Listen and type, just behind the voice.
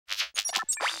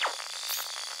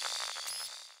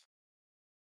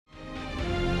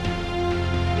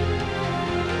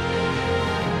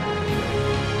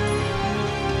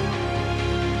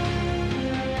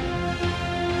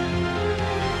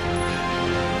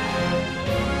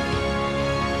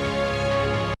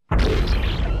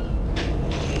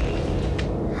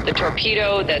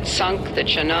torpedo that sunk the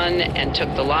Cheonan and took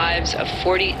the lives of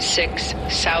 46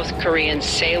 South Korean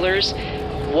sailors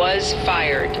was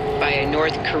fired by a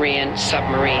North Korean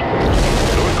submarine.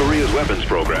 North Korea's weapons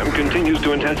program continues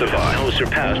to intensify. Now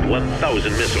surpassed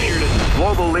 1,000 missiles.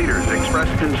 Global leaders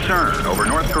expressed concern over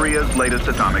North Korea's latest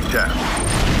atomic test.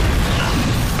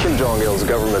 Kim Jong-il's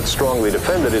government strongly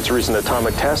defended its recent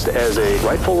atomic test as a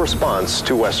rightful response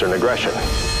to Western aggression.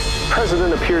 The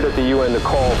president appeared at the UN to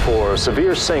call for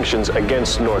severe sanctions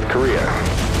against North Korea.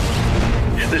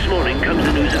 This morning comes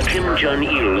the news of Kim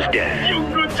Jong-il's death.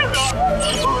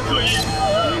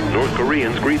 North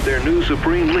Koreans greet their new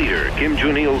supreme leader, Kim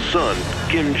Jong-il's son,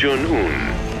 Kim Jong-un.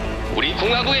 우리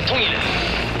공화국의 통일은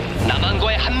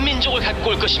남한과의 한민족을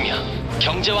갖고 올 것이며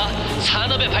경제와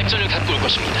산업의 발전을 갖고 올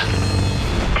것입니다.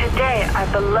 Today, our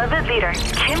beloved leader,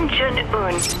 Kim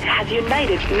Jong-un, has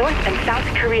united North and South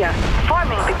Korea,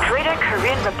 forming the Greater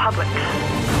Korean Republic.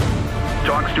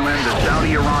 Talks to end the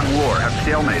Saudi-Iran war have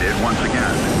stalemated once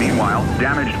again. Meanwhile,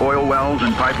 damaged oil wells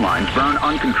and pipelines burn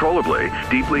uncontrollably,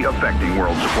 deeply affecting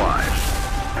world supplies.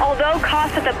 Although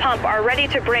costs at the pump are ready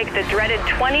to break the dreaded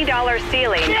 $20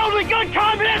 ceiling, The only good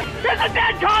communist is a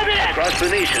dead communist! Across the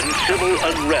nation, civil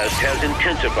unrest has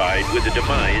intensified with the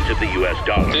demise of the U.S.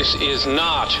 dollar. This is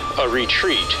not a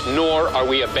retreat, nor are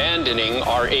we abandoning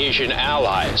our Asian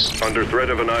allies. Under threat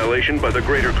of annihilation by the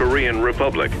Greater Korean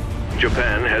Republic,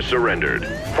 Japan has surrendered.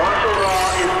 Martial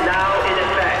law is now in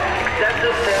effect.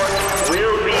 Excessive force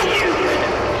will be used.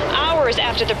 hours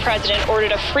after the president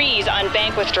ordered a freeze on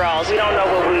bank withdrawals. We don't know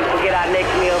where we will get our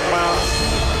next meal from.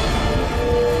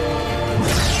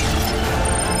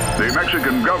 The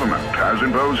Mexican government has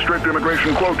imposed strict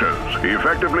immigration quotas,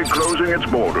 effectively closing its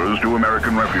borders to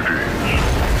American refugees.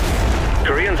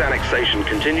 Koreans' annexation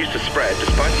continues to spread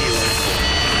despite the U.S.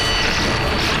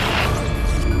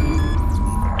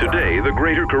 Today, the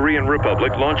Greater Korean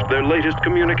Republic launched their latest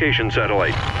communication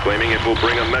satellite, claiming it will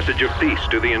bring a message of peace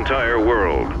to the entire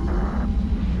world.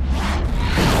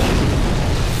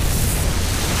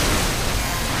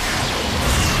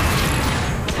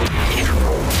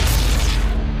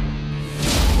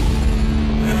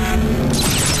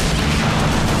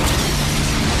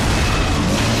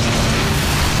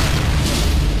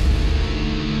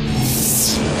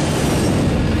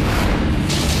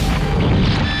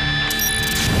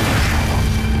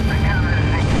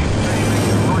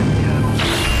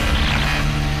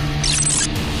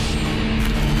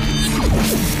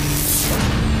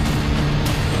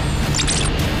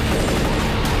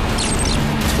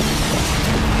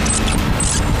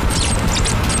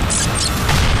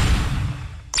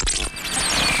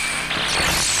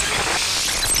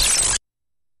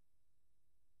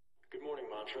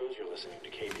 You're listening to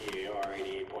KPAR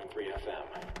 88.3 FM.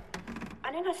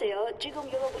 안녕하세요. 지금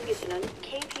여러분께서는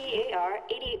KPAR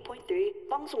 88.3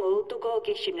 방송을 듣고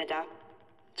계십니다.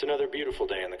 It's another beautiful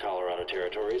day in the Colorado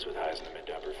territories with highs in the mid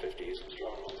to upper 50s and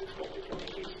strong winds expected from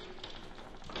the east.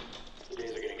 The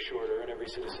days are getting shorter, and every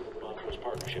citizen of the Montrose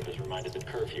Partnership is reminded that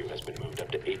curfew has been moved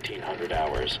up to 1,800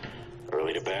 hours.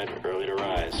 Early to bed, early to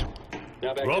rise.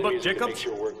 Now back to the music that makes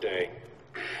your workday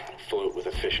float with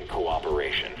efficient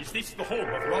cooperation. Is this the home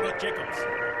of Robert Jacobs?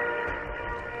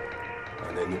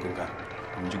 안에 누군가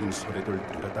움직인 소리를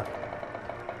들렸다.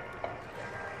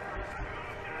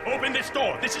 Open this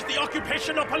door. This is the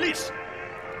occupation of police.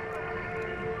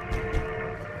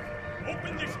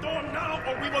 Open this door now,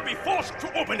 or we will be forced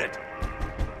to open it.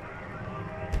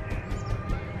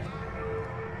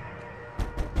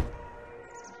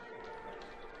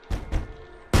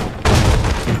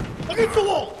 Against the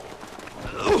wall!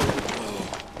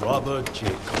 Robert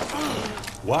Jacobs,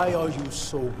 why are you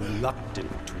so reluctant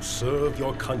to serve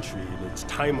your country in its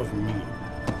time of need?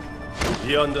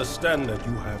 We understand that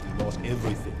you have lost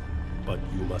everything, but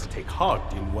you must take heart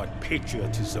in what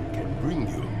patriotism can bring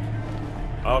you.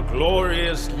 Our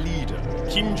glorious leader,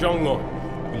 Kim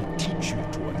Jong-un, will teach you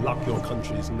to unlock your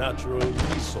country's natural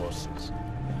resources,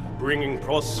 bringing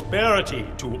prosperity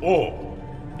to all.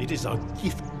 It is a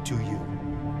gift to you.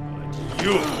 But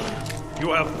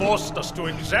you have forced us to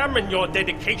examine your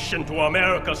dedication to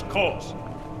America's cause.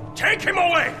 Take him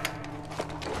away!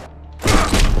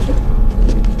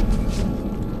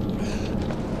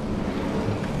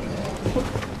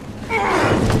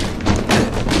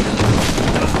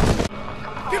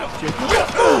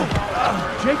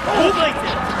 Jacob, hold like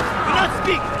this! Do not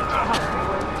speak!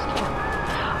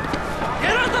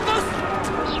 Get out the bus!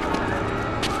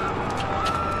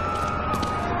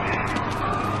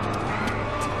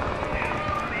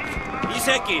 이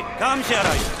새끼, 감시하라.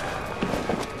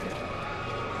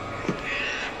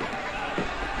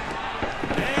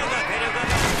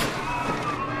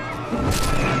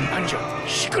 앉아,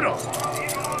 시끄러.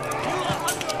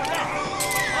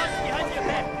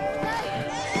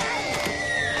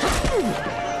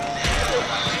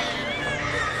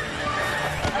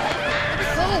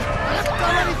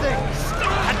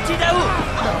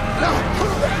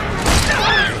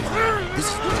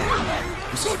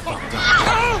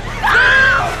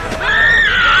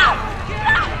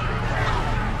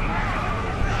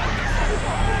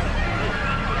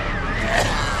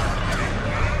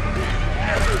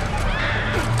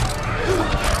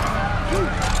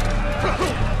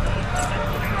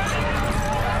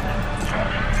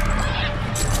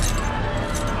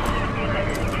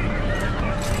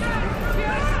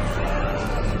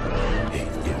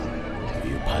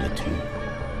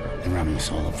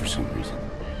 some reason.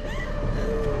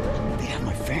 They have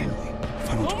my family.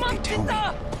 Follow what they tell me.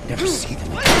 Never see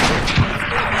them again.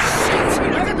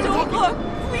 Don't look!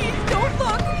 Please, don't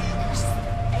look! Just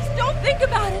don't think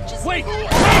about it. Just wait!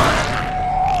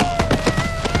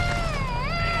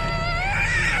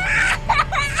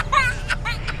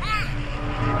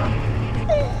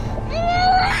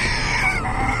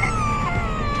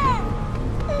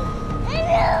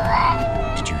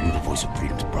 Did you hear the Voice of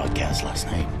Freedom's broadcast last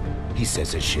night? He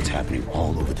says that shit's happening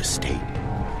all over the state.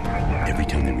 Every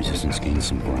time the resistance gains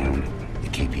some ground, the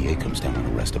KPA comes down on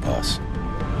the rest of us.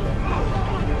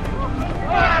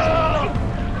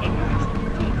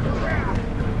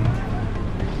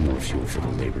 More fuel for the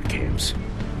labor camps.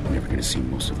 We're never gonna see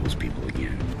most of those people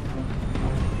again.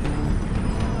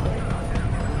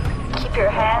 Keep your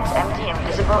hands empty and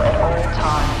visible at all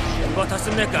times. 뭐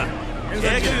탔습니까?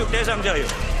 대교육 대상자요.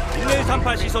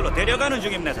 1138 시설로 데려가는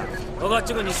중입니다.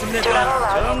 허가증은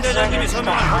있습니까? 정 대장님이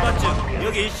서명한 허가증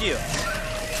여기 있지요.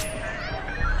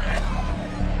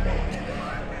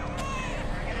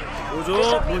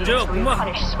 보조 문제 없구만.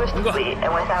 이거.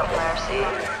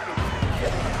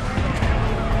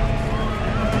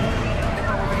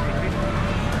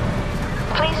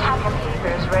 Please have your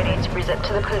papers ready to present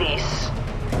to the police.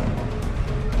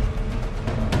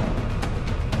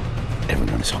 Ever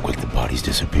notice how quick the bodies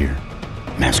disappear?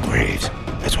 Mass graves.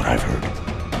 That's what I've heard.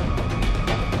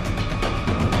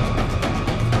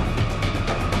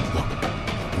 Look,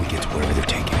 when we get to wherever they're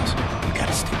taking us, we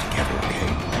gotta stick together, okay?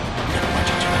 We gotta watch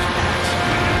each other's backs.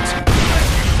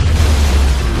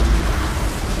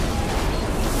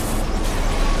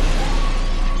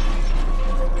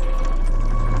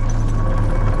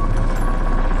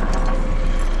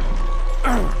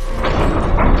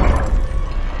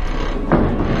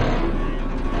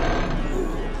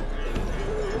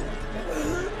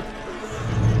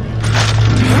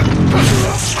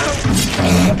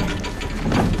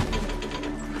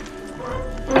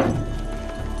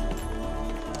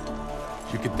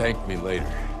 Thank me later.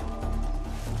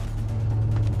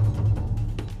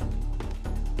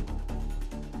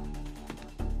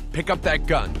 Pick up that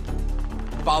gun.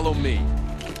 Follow me.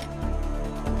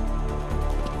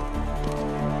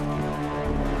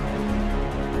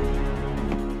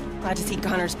 Glad to see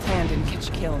Connor's plan didn't get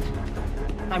you killed.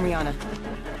 I'm Rihanna.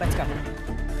 Let's go.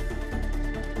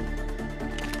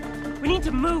 We need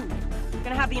to move. We're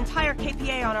gonna have the entire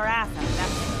KPA on our ass after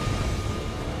that.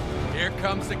 Here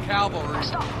comes the cavalry.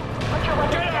 Stop. Put your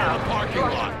weapons Get out of the parking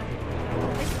lot.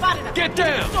 They spotted us. Get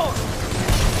down.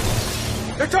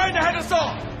 They're trying to head us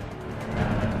off.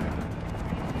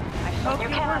 I hope you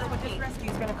realize what this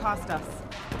rescue is gonna cost us.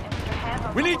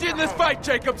 We need you in this fight,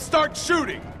 Jacob. Start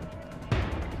shooting.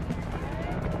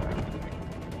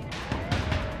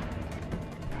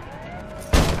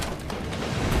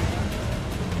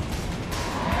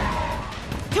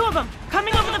 Two of them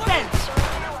coming over the fence.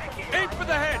 Aim for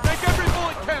the head. Make every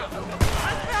bullet count.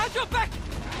 I'll go back.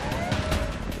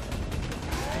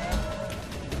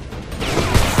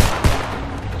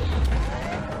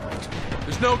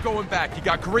 There's no going back. You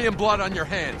got Korean blood on your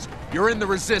hands. You're in the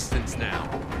resistance now.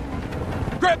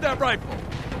 Grab that rifle.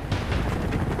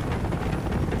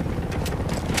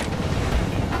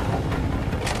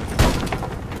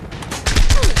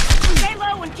 Stay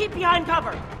low and keep behind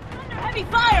cover. Under heavy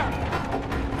fire.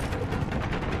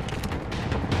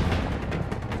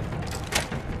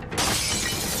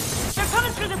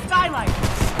 Coming through the skylight.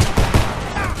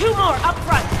 Two more up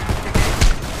front.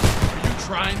 Are you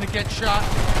trying to get shot?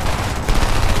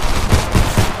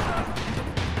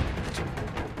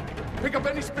 Pick up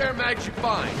any spare mags you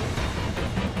find.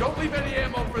 Don't leave any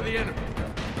ammo for the enemy.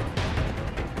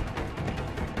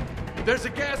 There's a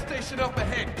gas station up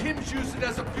ahead. Kim's used it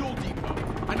as a fuel depot.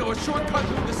 I know a shortcut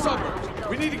through the suburbs.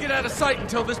 We need to get out of sight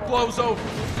until this blows over.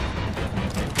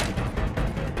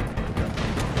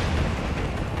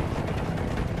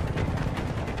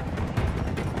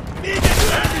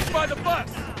 Enemies by the bus!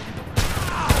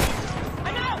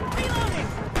 I know! Reloading!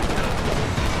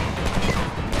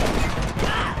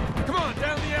 Come on,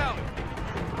 down the alley!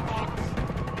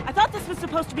 I thought this was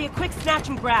supposed to be a quick snatch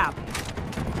and grab.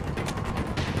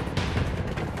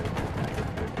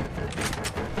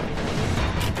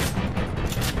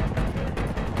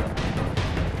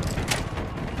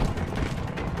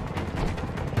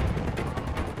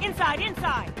 Inside,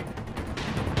 inside!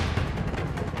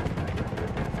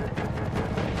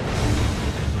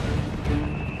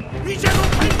 이제도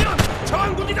발견!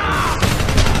 전군이다!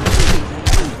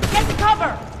 Get the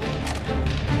cover!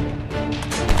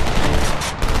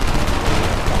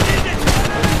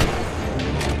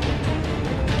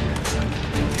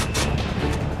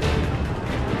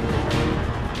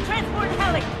 Transport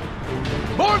heli!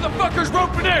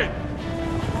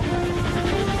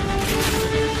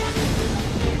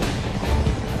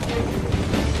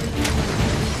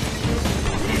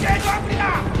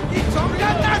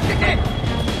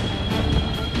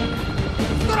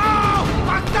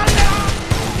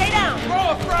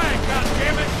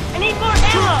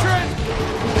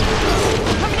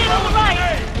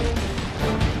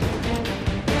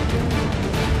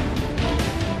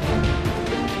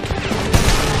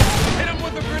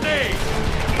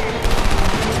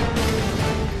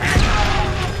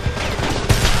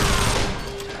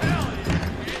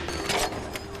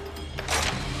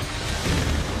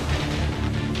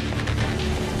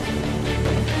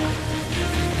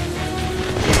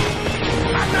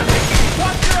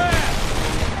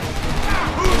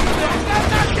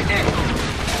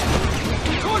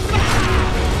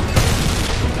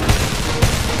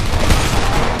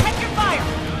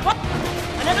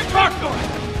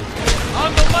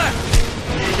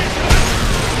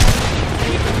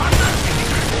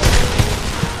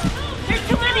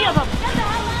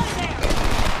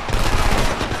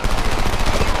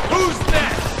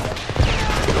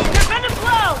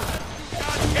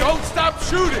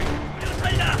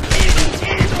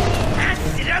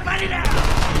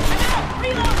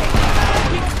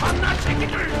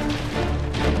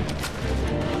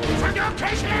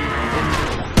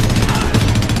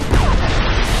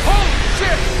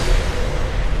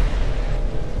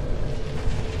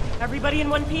 Everybody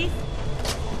in one piece?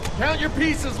 Count your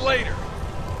pieces later.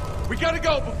 We gotta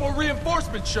go before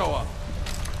reinforcements show up.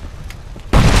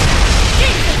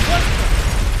 Jesus, what's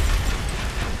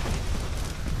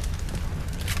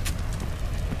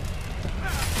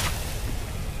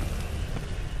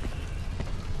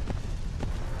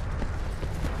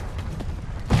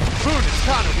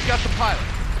We got the pilot.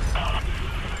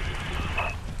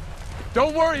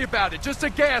 Don't worry about it, just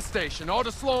a gas station, all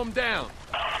to slow him down.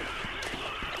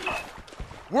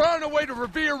 We're on our way to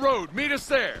Revere Road, meet us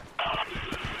there.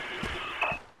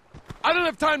 I don't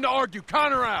have time to argue,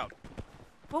 Connor out.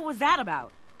 What was that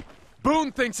about?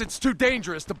 Boone thinks it's too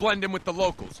dangerous to blend in with the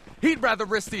locals. He'd rather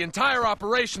risk the entire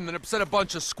operation than upset a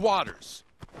bunch of squatters.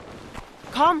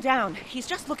 Calm down, he's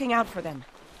just looking out for them.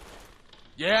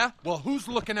 Yeah? Well, who's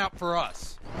looking out for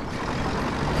us?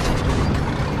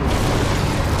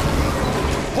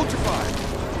 Hold your fire!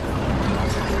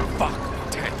 Fuck,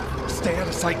 tank. Stay out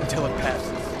of sight until it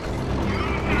passes.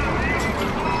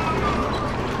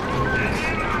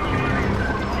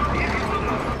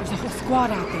 There's a whole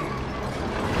squad out there.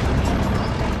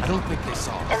 I don't think they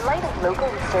saw us. In light of local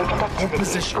resurgent activity,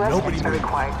 position, nobody residents are move.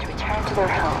 required to return to their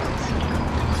homes.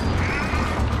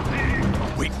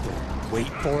 Wait for it. Wait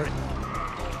for it.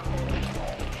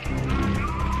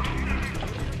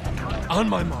 On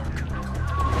my mark.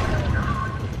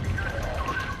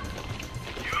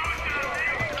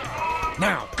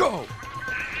 Now, go!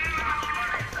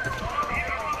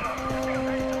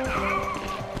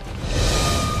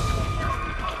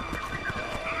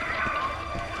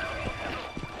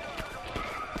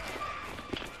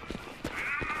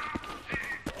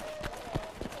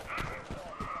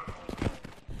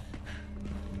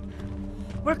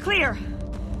 We're clear.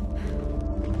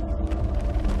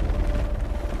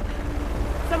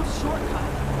 Some shortcut.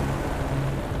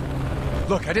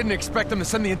 Look, I didn't expect them to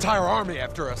send the entire army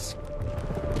after us.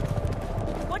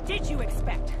 What did you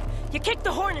expect? You kicked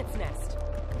the hornet's nest.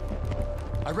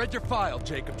 I read your file,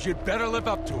 Jacobs. You'd better live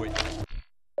up to it.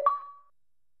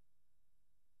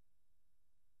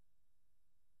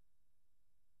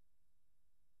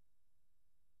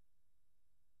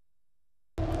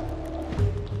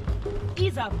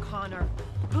 Ease up, Connor.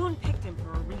 Boone picked him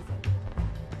for a reason.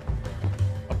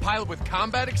 A pilot with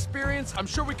combat experience? I'm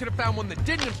sure we could have found one that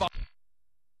didn't involve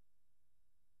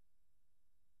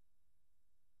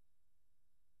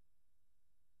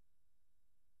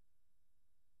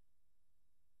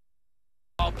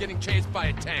getting chased by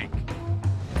a tank.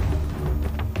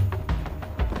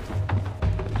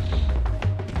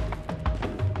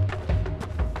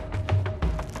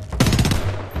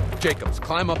 Jacobs,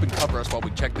 climb up and cover us while we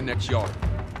check the next yard.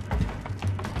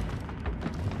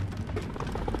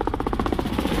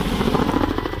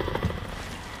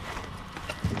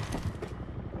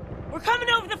 We're coming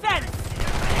over the fence!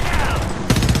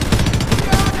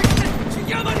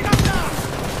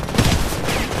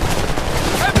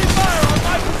 Heavy fire on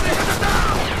my position!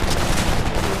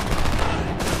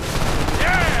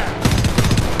 Yeah!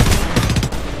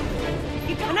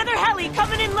 Another heli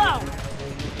coming in low!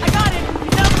 I got it!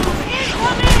 Now move!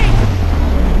 Incoming!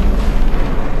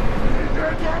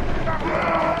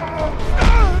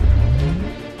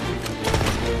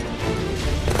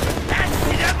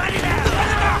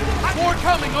 More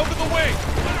coming over the wing!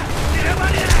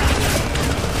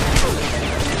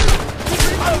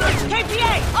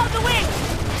 KPA! On the wing!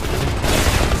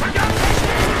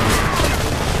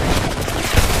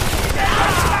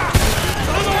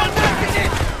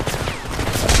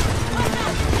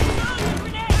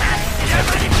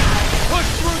 Push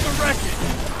through the wreckage!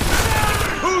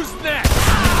 Who's next?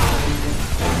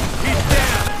 He's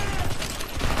down!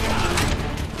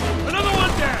 Another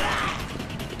one down!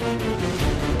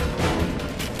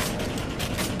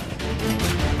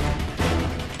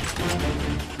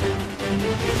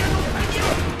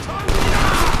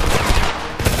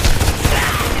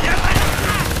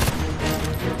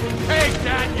 Take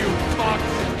that, you fuck!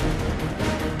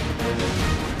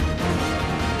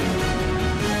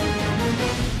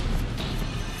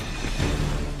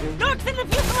 Knocks in the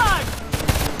fuselage!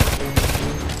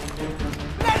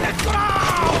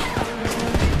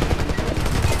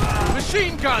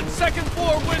 Machine gun, second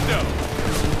floor window!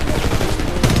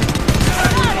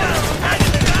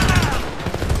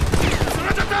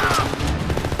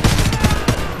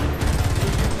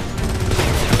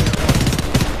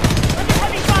 Under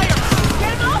heavy fire!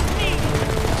 Get him off me!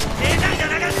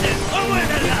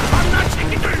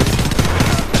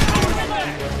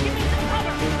 Give me some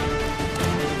cover!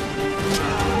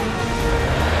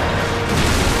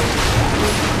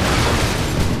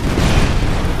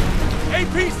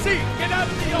 APC, get out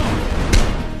of the yard!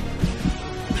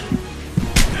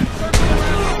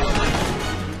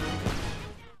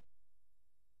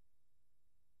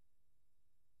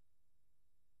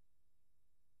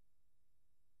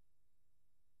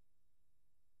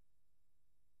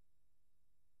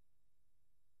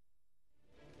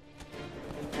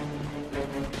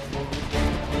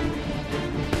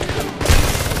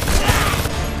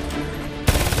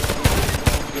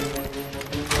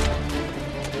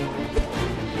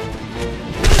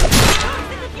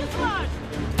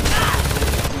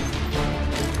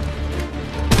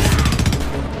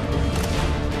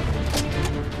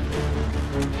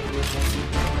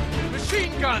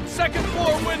 Recon, second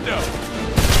floor window.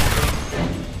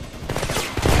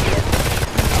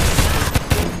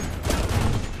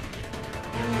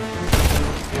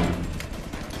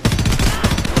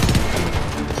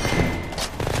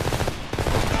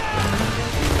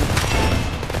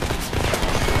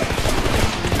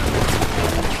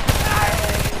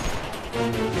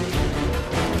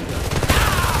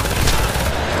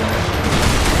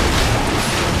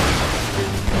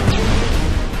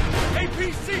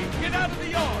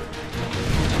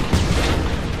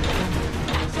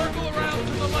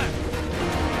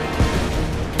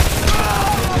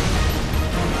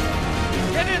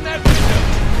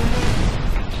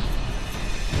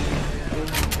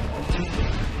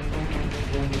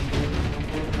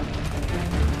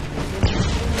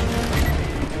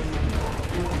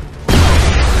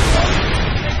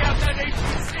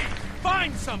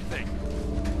 Something.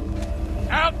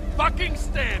 Out fucking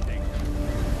standing.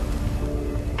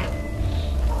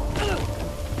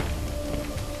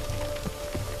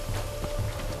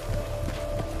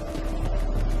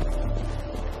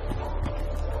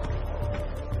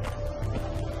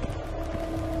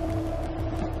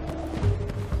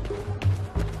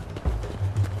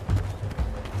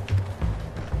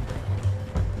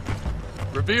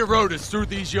 Revere Road is through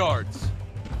these yards.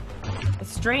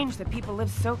 It's strange that people live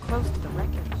so close to the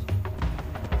wreckage.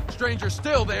 Stranger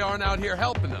still, they aren't out here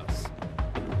helping us.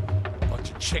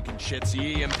 Bunch of chicken shits,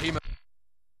 the EMP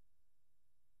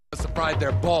must have fried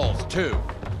their balls, too.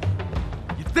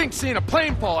 You'd think seeing a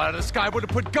plane fall out of the sky would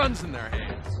have put guns in their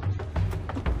hands.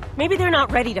 Maybe they're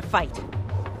not ready to fight.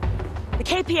 The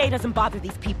KPA doesn't bother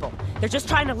these people. They're just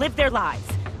trying to live their lives.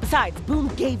 Besides, Boone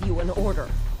gave you an order.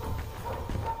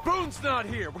 Boone's not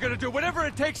here. We're gonna do whatever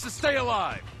it takes to stay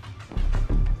alive.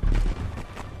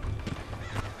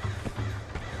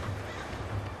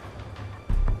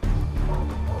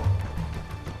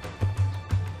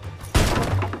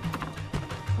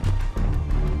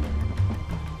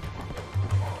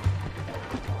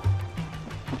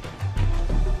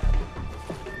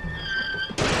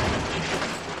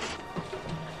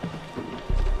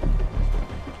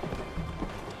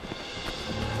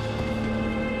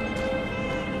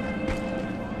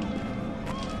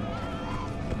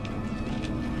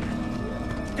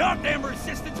 Goddamn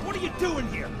resistance! What are you doing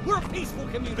here? We're a peaceful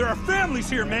community. There are families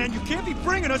here, man. You can't be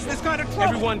bringing us this kind of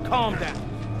trouble. Everyone calm down.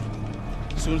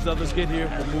 As soon as the others get here,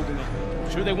 we're moving on. I'm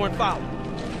sure they weren't following.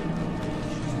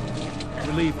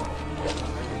 We're leaving.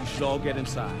 You should all get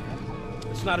inside.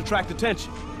 Let's not attract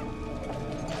attention.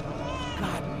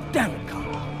 God damn it,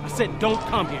 Kaos. I said don't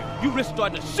come here. You risk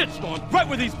starting a shitstorm right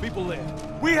where these people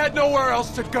live. We had nowhere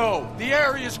else to go. The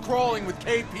area's crawling with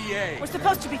KPA. We're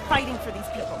supposed to be fighting for these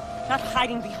people, not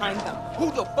hiding behind them.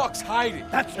 Who the fuck's hiding?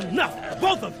 That's enough,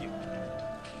 both of you.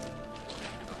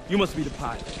 You must be the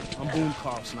pilot. I'm Boone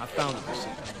Carlson. I founded this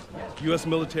city. U.S.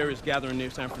 military is gathering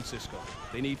near San Francisco.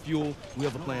 They need fuel. We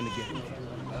have a plan to get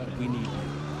it. We need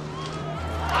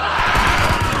you.